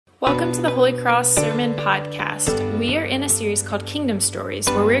Welcome to the Holy Cross Sermon Podcast. We are in a series called Kingdom Stories,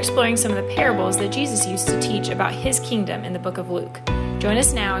 where we're exploring some of the parables that Jesus used to teach about his kingdom in the book of Luke. Join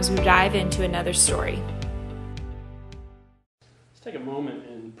us now as we dive into another story. Let's take a moment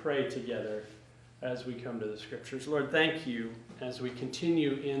and pray together as we come to the scriptures. Lord, thank you as we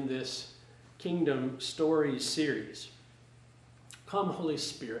continue in this Kingdom Stories series. Come, Holy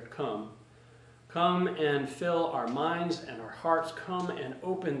Spirit, come. Come and fill our minds and our hearts. Come and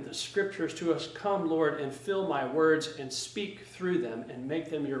open the scriptures to us. Come, Lord, and fill my words and speak through them and make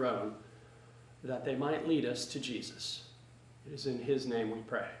them your own, that they might lead us to Jesus. It is in his name we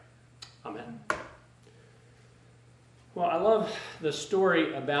pray. Amen. Well, I love the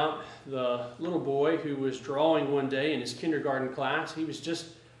story about the little boy who was drawing one day in his kindergarten class. He was just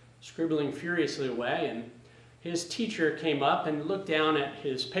scribbling furiously away, and his teacher came up and looked down at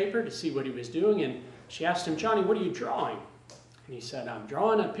his paper to see what he was doing, and she asked him, "Johnny, what are you drawing?" And he said, "I'm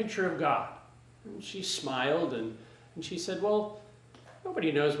drawing a picture of God." And she smiled, and she said, "Well,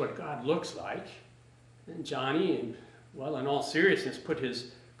 nobody knows what God looks like." And Johnny, in all seriousness, put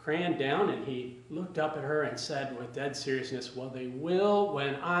his crayon down, and he looked up at her and said with dead seriousness, "Well, they will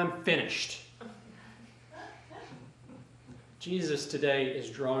when I'm finished." Jesus today is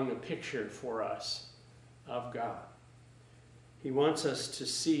drawing a picture for us of God. He wants us to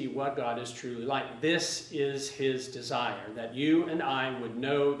see what God is truly like. This is his desire, that you and I would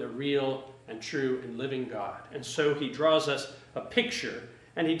know the real and true and living God. And so he draws us a picture,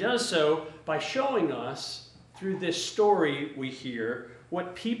 and he does so by showing us, through this story we hear,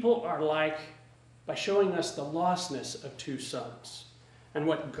 what people are like, by showing us the lostness of two sons, and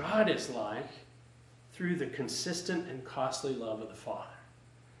what God is like through the consistent and costly love of the Father.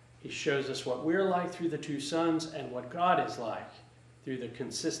 He shows us what we're like through the two sons and what God is like through the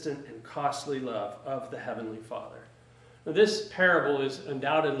consistent and costly love of the Heavenly Father. Now, this parable is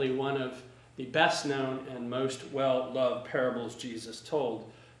undoubtedly one of the best known and most well-loved parables Jesus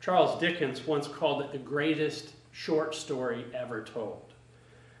told. Charles Dickens once called it the greatest short story ever told.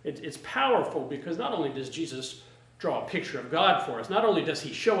 It's powerful because not only does Jesus draw a picture of God for us, not only does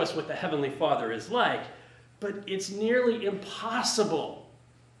he show us what the Heavenly Father is like, but it's nearly impossible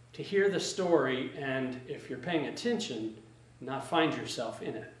to hear the story and, if you're paying attention, not find yourself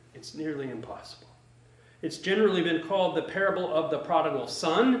in it. It's nearly impossible. It's generally been called the parable of the prodigal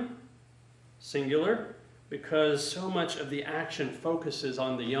son, singular, because so much of the action focuses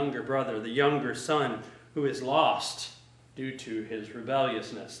on the younger brother, the younger son, who is lost due to his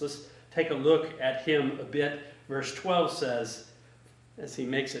rebelliousness. Let's take a look at him a bit. Verse 12 says, as he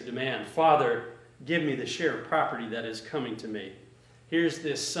makes a demand, "Father, give me the share of property that is coming to me." Here's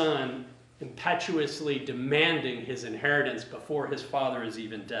this son impetuously demanding his inheritance before his father is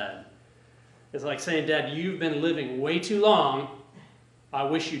even dead. It's like saying, "Dad, you've been living way too long. I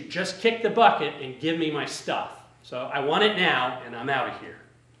wish you'd just kick the bucket and give me my stuff. So I want it now, and I'm out of here."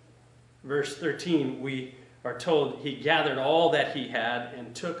 Verse 13, we are told he gathered all that he had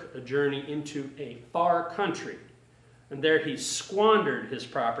and took a journey into a far country. And there he squandered his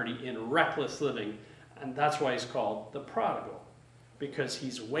property in reckless living. And that's why he's called the prodigal, because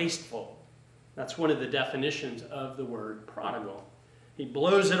he's wasteful. That's one of the definitions of the word prodigal. He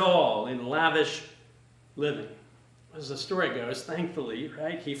blows it all in lavish living. As the story goes, thankfully,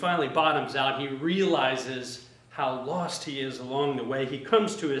 right, he finally bottoms out. He realizes how lost he is along the way. He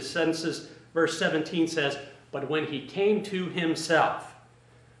comes to his senses. Verse 17 says, "But when he came to himself,"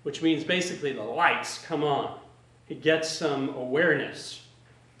 which means basically the lights come on. He gets some awareness.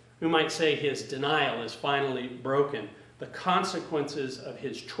 We might say his denial is finally broken. The consequences of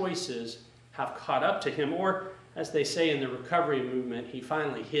his choices have caught up to him, or as they say in the recovery movement, he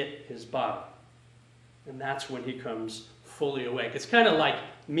finally hit his bottom. And that's when he comes fully awake. It's kind of like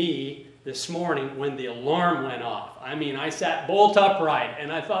me this morning when the alarm went off. I sat bolt upright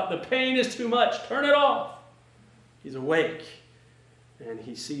and I thought, the pain is too much, turn it off. He's awake and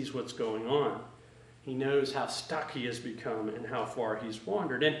he sees what's going on. He knows how stuck he has become and how far he's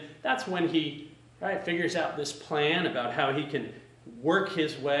wandered. And that's when he figures out this plan about how he can work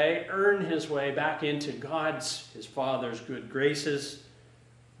his way, earn his way back into his Father's good graces.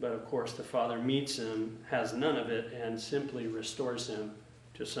 But of course the Father meets him, has none of it, and simply restores him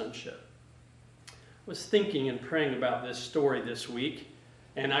to sonship. I was thinking and praying about this story this week,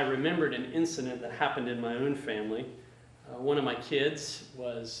 and I remembered an incident that happened in my own family. One of my kids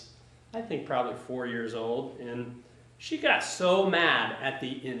was, I think, probably 4 years old, and she got so mad at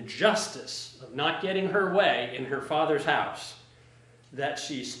the injustice of not getting her way in her father's house that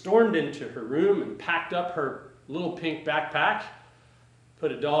she stormed into her room and packed up her little pink backpack,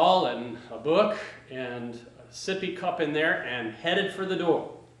 put a doll and a book and a sippy cup in there, and headed for the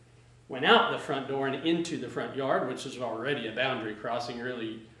door. went out the front door and into the front yard, which is already a boundary crossing.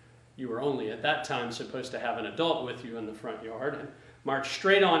 Really, you were only at that time supposed to have an adult with you in the front yard, and marched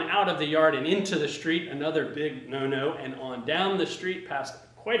straight on out of the yard and into the street, another big no-no, and on down the street past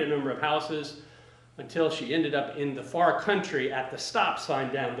quite a number of houses until she ended up in the far country at the stop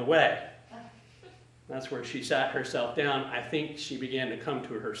sign down the way. That's where she sat herself down. I think she began to come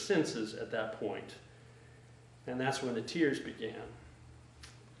to her senses at that point. And that's when the tears began.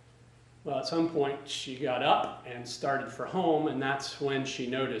 Well, at some point she got up and started for home, and that's when she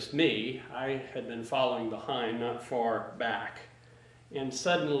noticed me. I had been following behind, not far back. And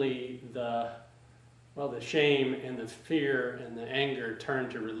suddenly the shame and the fear and the anger turned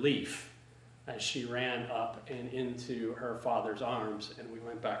to relief as she ran up and into her father's arms, and we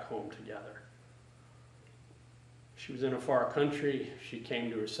went back home together. She was in a far country. She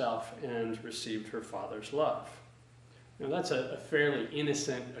came to herself and received her father's love. Now, that's a fairly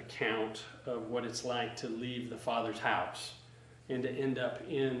innocent account of what it's like to leave the father's house and to end up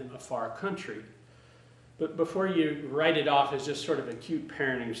in a far country. But before you write it off as just sort of a cute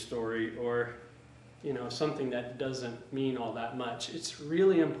parenting story or, something that doesn't mean all that much, it's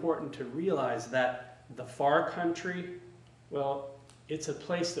really important to realize that the far country, well, it's a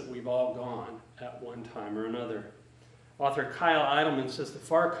place that we've all gone at one time or another. Author Kyle Idleman says the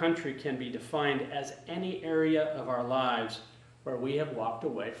far country can be defined as any area of our lives where we have walked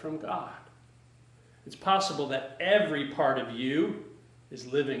away from God. It's possible that every part of you is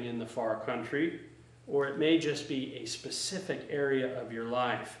living in the far country, or it may just be a specific area of your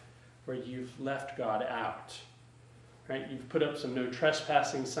life where you've left God out. Right? You've put up some no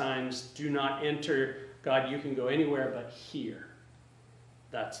trespassing signs, do not enter. God, you can go anywhere but here.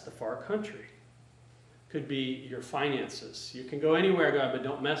 That's the far country. Could be your finances. You can go anywhere, God, but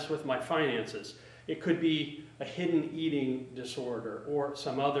don't mess with my finances. It could be a hidden eating disorder or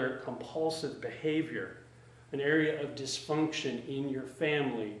some other compulsive behavior, an area of dysfunction in your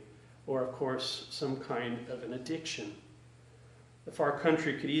family, or, of course, some kind of an addiction. The far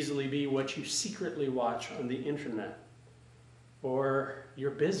country could easily be what you secretly watch on the internet, or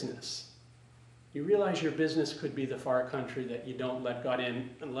your business. You realize your business could be the far country that you don't let God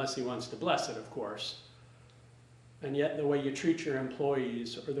in unless he wants to bless it, of course. And yet the way you treat your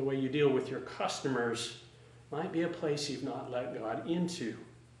employees or the way you deal with your customers might be a place you've not let God into.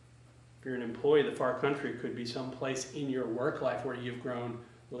 If you're an employee, the far country could be some place in your work life where you've grown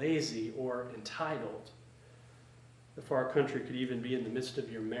lazy or entitled. The far country could even be in the midst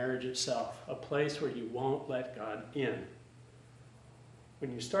of your marriage itself, a place where you won't let God in.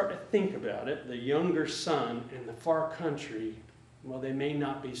 When you start to think about it, the younger son and the far country, well, they may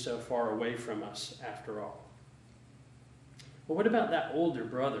not be so far away from us after all. Well, what about that older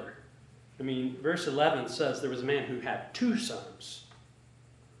brother? Verse 11 says there was a man who had 2 sons.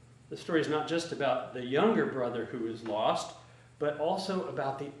 The story is not just about the younger brother who is lost, but also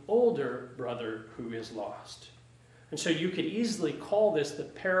about the older brother who is lost. And so you could easily call this the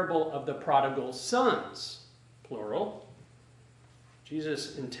parable of the prodigal sons, plural.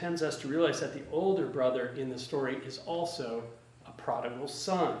 Jesus intends us to realize that the older brother in the story is also a prodigal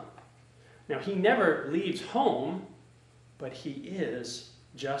son. Now, he never leaves home, but he is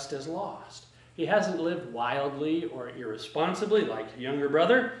just as lost. He hasn't lived wildly or irresponsibly like the younger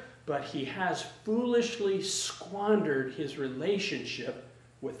brother, but he has foolishly squandered his relationship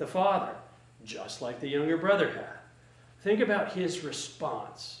with the father, just like the younger brother had. Think about his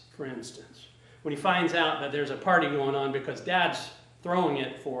response, for instance. When he finds out that there's a party going on because dad's throwing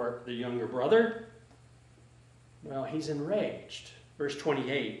it for the younger brother, well, he's enraged. Verse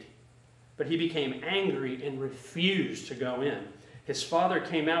 28. But he became angry and refused to go in. His father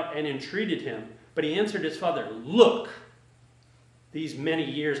came out and entreated him, but he answered his father, "Look, these many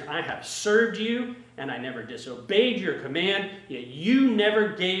years I have served you, and I never disobeyed your command, yet you never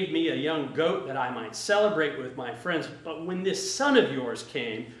gave me a young goat that I might celebrate with my friends. But when this son of yours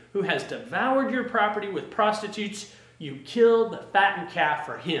came, who has devoured your property with prostitutes, you killed the fattened calf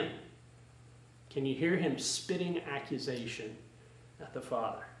for him." Can you hear him spitting accusation at the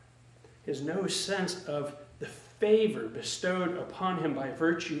father? He has no sense of the favor bestowed upon him by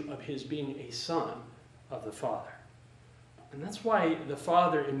virtue of his being a son of the father. And that's why the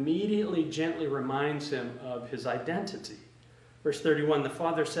father immediately gently reminds him of his identity. Verse 31, the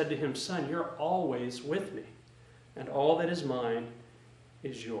father said to him, "Son, you're always with me, and all that is mine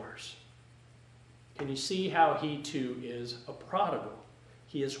is yours." Can you see how he too is a prodigal?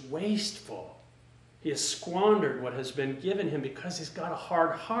 He is wasteful. He has squandered what has been given him because he's got a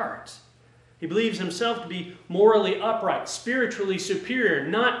hard heart. He believes himself to be morally upright, spiritually superior,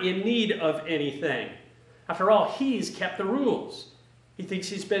 not in need of anything. After all, he's kept the rules. He thinks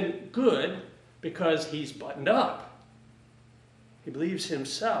he's been good because he's buttoned up. He believes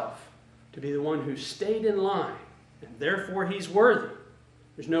himself to be the one who stayed in line, and therefore he's worthy.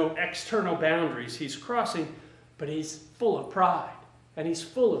 There's no external boundaries he's crossing, but he's full of pride, and he's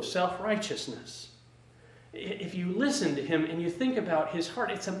full of self-righteousness. If you listen to him and you think about his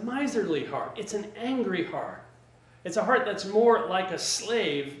heart, it's a miserly heart. It's an angry heart. It's a heart that's more like a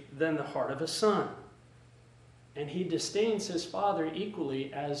slave than the heart of a son. And he disdains his father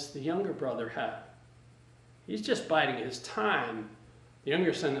equally as the younger brother had. He's just biding his time. The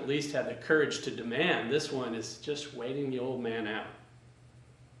younger son at least had the courage to demand. This one is just waiting the old man out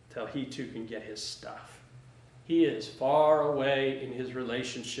till he too can get his stuff. He is far away in his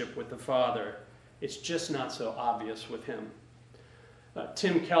relationship with the father. It's just not so obvious with him.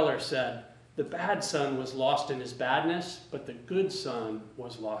 Tim Keller said, "The bad son was lost in his badness, but the good son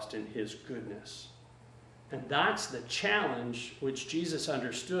was lost in his goodness." And that's the challenge which Jesus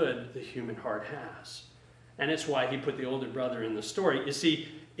understood the human heart has. And it's why he put the older brother in the story. You see,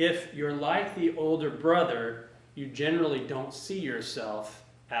 if you're like the older brother, you generally don't see yourself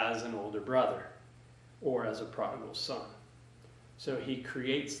as an older brother or as a prodigal son. So he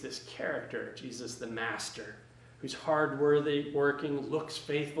creates this character, Jesus the master, who's hard-working, looks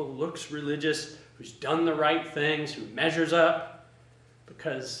faithful, looks religious, who's done the right things, who measures up,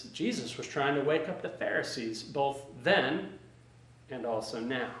 because Jesus was trying to wake up the Pharisees both then and also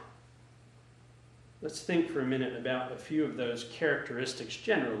now. Let's think for a minute about a few of those characteristics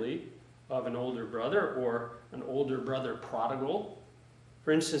generally of an older brother or an older brother prodigal.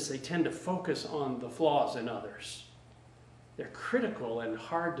 For instance, they tend to focus on the flaws in others. They're critical and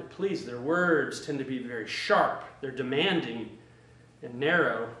hard to please. Their words tend to be very sharp. They're demanding and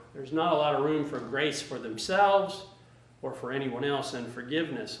narrow. There's not a lot of room for grace for themselves or for anyone else, and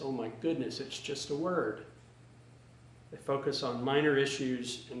forgiveness. Oh my goodness, it's just a word. They focus on minor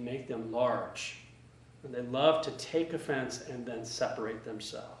issues and make them large. And they love to take offense and then separate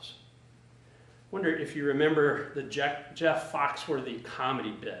themselves. Wonder if you remember the Jeff Foxworthy comedy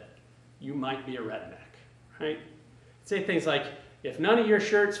bit, "You might be a redneck," right? Say things like, "If none of your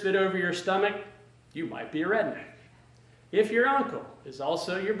shirts fit over your stomach, you might be a redneck. If your uncle is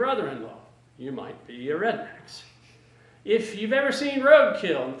also your brother-in-law, you might be a redneck. If you've ever seen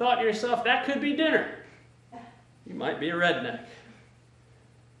roadkill and thought to yourself, that could be dinner, you might be a redneck."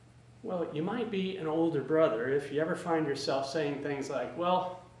 Well, you might be an older brother if you ever find yourself saying things like,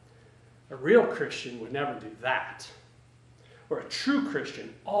 "Well, a real Christian would never do that." Or "A true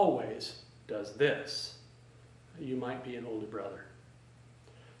Christian always does this." You might be an older brother.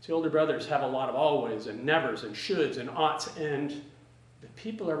 See, older brothers have a lot of always and nevers and shoulds and oughts, and the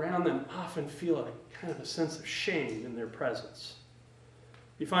people around them often feel a kind of a sense of shame in their presence.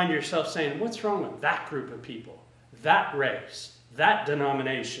 You find yourself saying, "What's wrong with that group of people, that race, that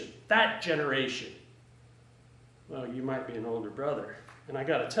denomination, that generation?" Well, you might be an older brother. And I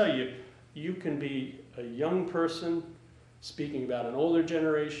got to tell you, you can be a young person speaking about an older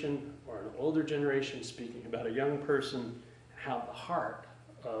generation, or an older generation speaking about a young person, and have the heart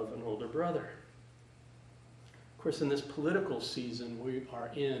of an older brother. Of course, in this political season we are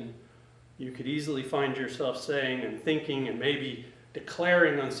in, you could easily find yourself saying and thinking and maybe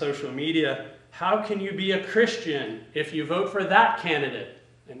declaring on social media, "How can you be a Christian if you vote for that candidate?"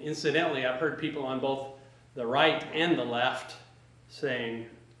 And incidentally, I've heard people on both the right and the left saying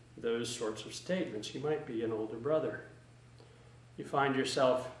those sorts of statements. You might be an older brother. You find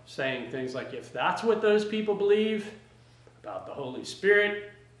yourself saying things like, "If that's what those people believe about the Holy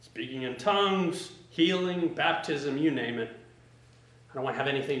Spirit, speaking in tongues, healing, baptism, you name it, I don't want to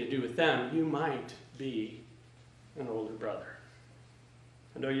have anything to do with them." You might be an older brother.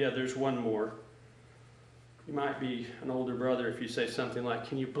 And oh yeah, there's one more. You might be an older brother if you say something like,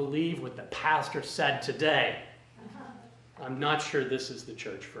 "Can you believe what the pastor said today? I'm not sure this is the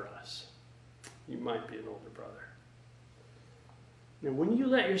church for us." You might be an older brother. Now, when you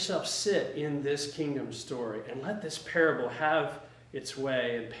let yourself sit in this kingdom story and let this parable have its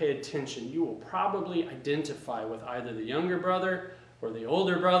way and pay attention, you will probably identify with either the younger brother or the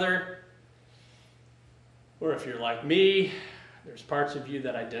older brother. Or if you're like me, there's parts of you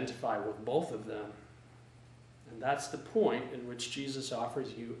that identify with both of them. And that's the point in which Jesus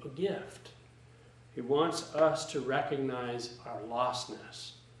offers you a gift. He wants us to recognize our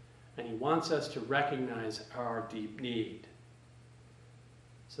lostness, and he wants us to recognize our deep need,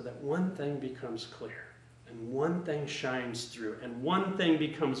 so that one thing becomes clear, and one thing shines through, and one thing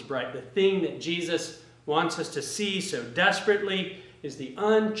becomes bright. The thing that Jesus wants us to see so desperately is the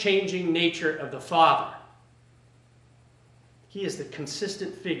unchanging nature of the Father. He is the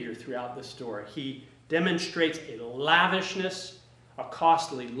consistent figure throughout the story. He demonstrates a lavishness a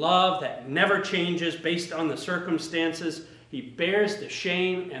costly love that never changes based on the circumstances. He bears the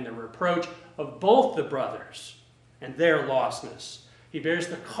shame and the reproach of both the brothers and their lostness. He bears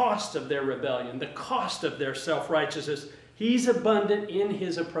the cost of their rebellion, the cost of their self-righteousness. He's abundant in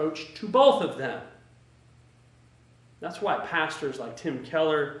his approach to both of them. That's why pastors like Tim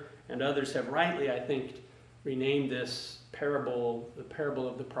Keller and others have rightly, I think, renamed this parable the parable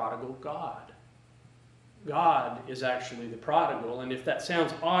of the prodigal God. God is actually the prodigal, and if that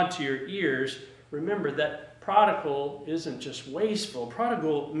sounds odd to your ears, remember that prodigal isn't just wasteful.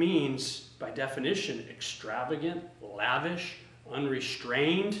 Prodigal means, by definition, extravagant, lavish,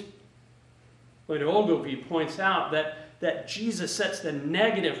 unrestrained. Lloyd Ogilvie points out that Jesus sets the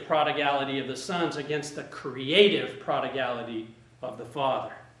negative prodigality of the sons against the creative prodigality of the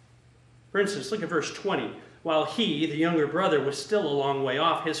father. For instance, look at verse 20. While he, the younger brother, was still a long way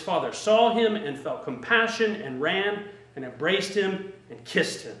off, his father saw him and felt compassion and ran and embraced him and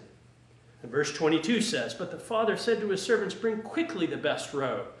kissed him. And verse 22 says, But the father said to his servants, Bring quickly the best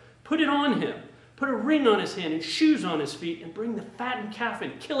robe, put it on him, put a ring on his hand and shoes on his feet, and bring the fattened calf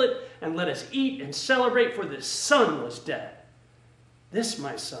and kill it, and let us eat and celebrate, for this son was dead. This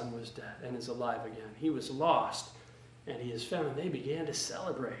my son was dead and is alive again. He was lost and he is found. And they began to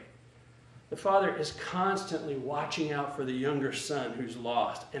celebrate. The father is constantly watching out for the younger son who's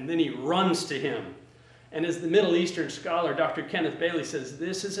lost, and then he runs to him. And as the Middle Eastern scholar Dr. Kenneth Bailey says,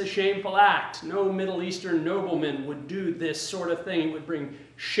 this is a shameful act. No Middle Eastern nobleman would do this sort of thing. It would bring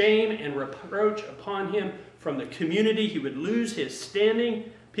shame and reproach upon him from the community. He would lose his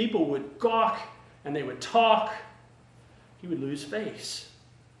standing. People would gawk and they would talk. He would lose face.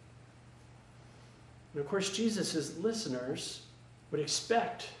 And of course, Jesus' listeners would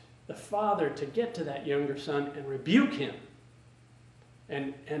expect the father to get to that younger son and rebuke him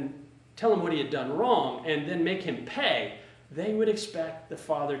and tell him what he had done wrong and then make him pay. They would expect the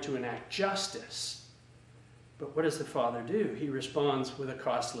father to enact justice. But what does the father do? He responds with a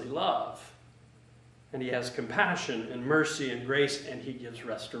costly love. And he has compassion and mercy and grace, and he gives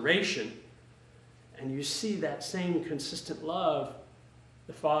restoration. And you see that same consistent love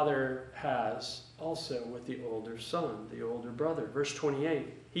the father has also with the older son, the older brother. Verse 28,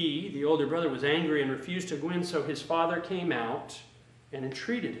 he, the older brother, was angry and refused to go in, so his father came out and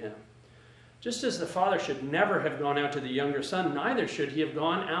entreated him. Just as the father should never have gone out to the younger son, neither should he have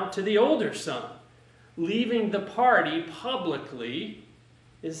gone out to the older son. Leaving the party publicly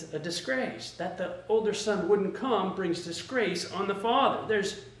is a disgrace. That the older son wouldn't come brings disgrace on the father.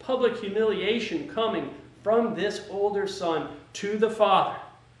 There's public humiliation coming from this older son to the father.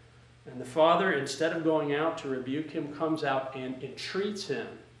 And the father, instead of going out to rebuke him, comes out and entreats him,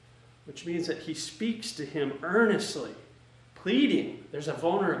 which means that he speaks to him earnestly, pleading. There's a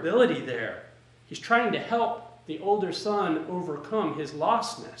vulnerability there. He's trying to help the older son overcome his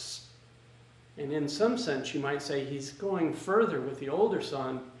lostness. And in some sense, you might say he's going further with the older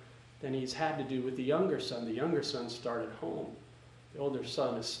son than he's had to do with the younger son. The younger son started home. The older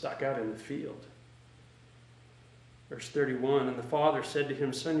son is stuck out in the field. Verse 31, and the father said to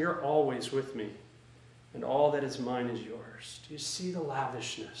him, Son, you're always with me, and all that is mine is yours. Do you see the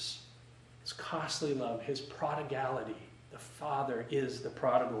lavishness? His costly love, his prodigality. The father is the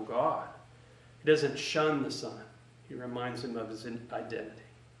prodigal God. He doesn't shun the son. He reminds him of his identity.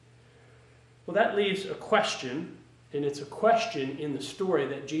 Well, that leaves a question, and it's a question in the story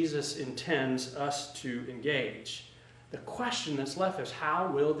that Jesus intends us to engage. The question that's left is,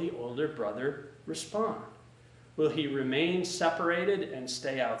 how will the older brother respond? Will he remain separated and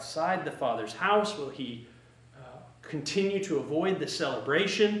stay outside the father's house? Will he continue to avoid the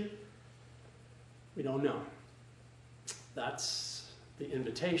celebration? We don't know. That's the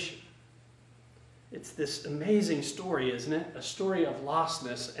invitation. It's this amazing story, isn't it? A story of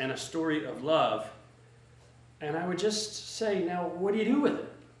lostness and a story of love. And I would just say, now, what do you do with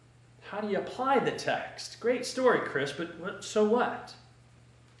it? How do you apply the text? Great story, Chris, but so what?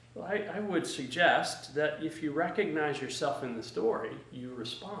 Well, I would suggest that if you recognize yourself in the story, you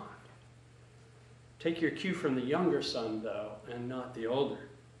respond. Take your cue from the younger son, though, and not the older.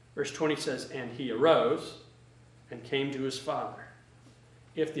 Verse 20 says, and he arose and came to his father.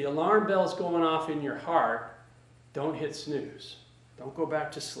 If the alarm bell's going off in your heart, don't hit snooze. Don't go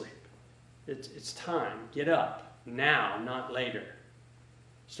back to sleep. It's time. Get up now, not later.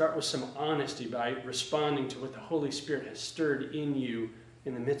 Start with some honesty by responding to what the Holy Spirit has stirred in you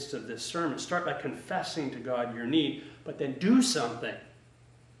in the midst of this sermon. Start by confessing to God your need, but then do something.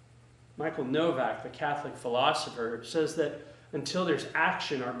 Michael Novak, the Catholic philosopher, says that until there's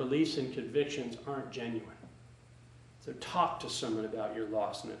action, our beliefs and convictions aren't genuine. So talk to someone about your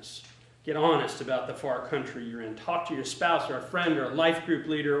lostness. Get honest about the far country you're in. Talk to your spouse or a friend or a life group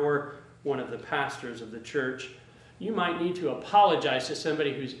leader or one of the pastors of the church. You might need to apologize to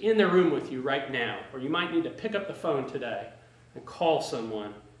somebody who's in the room with you right now, or you might need to pick up the phone today and call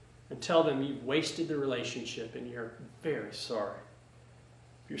someone and tell them you've wasted the relationship and you're very sorry.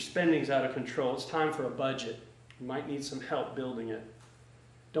 If your spending's out of control, it's time for a budget. You might need some help building it.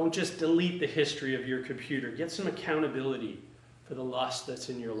 Don't just delete the history of your computer. Get some accountability for the lust that's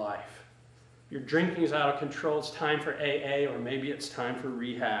in your life. If your drinking's out of control, it's time for AA, or maybe it's time for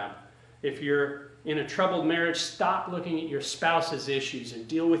rehab. If you're in a troubled marriage, stop looking at your spouse's issues and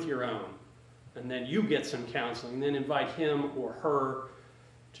deal with your own. And then you get some counseling. Then invite him or her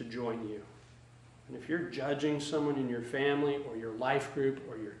to join you. And if you're judging someone in your family or your life group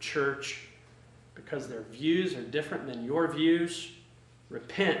or your church because their views are different than your views,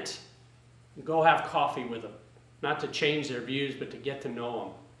 repent and go have coffee with them. Not to change their views, but to get to know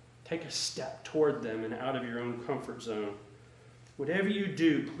them. Take a step toward them and out of your own comfort zone. Whatever you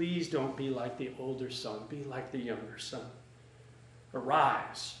do, please don't be like the older son. Be like the younger son.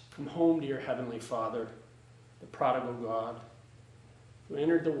 Arise, come home to your heavenly Father, the prodigal God, who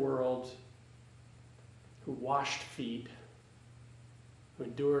entered the world, who washed feet, who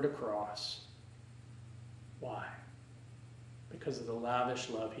endured a cross. Why? Because of the lavish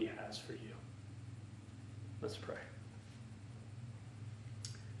love he has for you. Let's pray.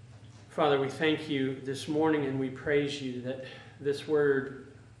 Father, we thank you this morning and we praise you that this word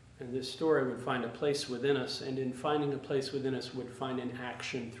and this story would find a place within us, and in finding a place within us would find an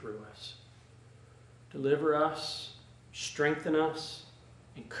action through us. Deliver us, strengthen us,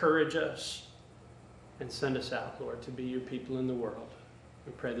 encourage us, and send us out, Lord, to be your people in the world.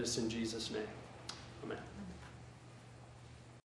 We pray this in Jesus' name. Amen.